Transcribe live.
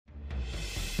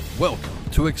Welcome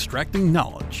to Extracting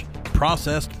Knowledge,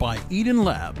 processed by Eden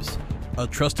Labs, a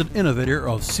trusted innovator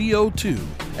of CO2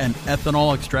 and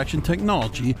ethanol extraction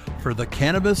technology for the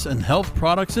cannabis and health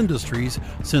products industries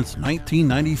since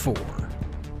 1994.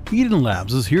 Eden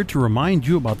Labs is here to remind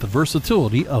you about the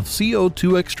versatility of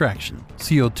CO2 extraction.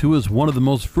 CO2 is one of the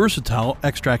most versatile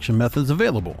extraction methods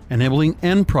available, enabling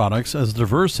end products as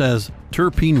diverse as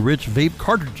terpene-rich vape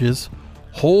cartridges,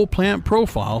 whole plant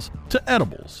profiles, to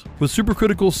edibles. With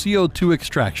supercritical CO2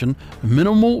 extraction,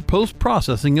 minimal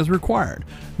post-processing is required,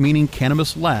 meaning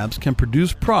cannabis labs can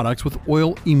produce products with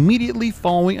oil immediately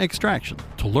following extraction.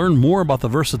 To learn more about the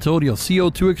versatility of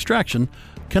CO2 extraction,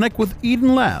 connect with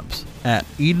Eden Labs at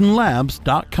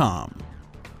edenlabs.com.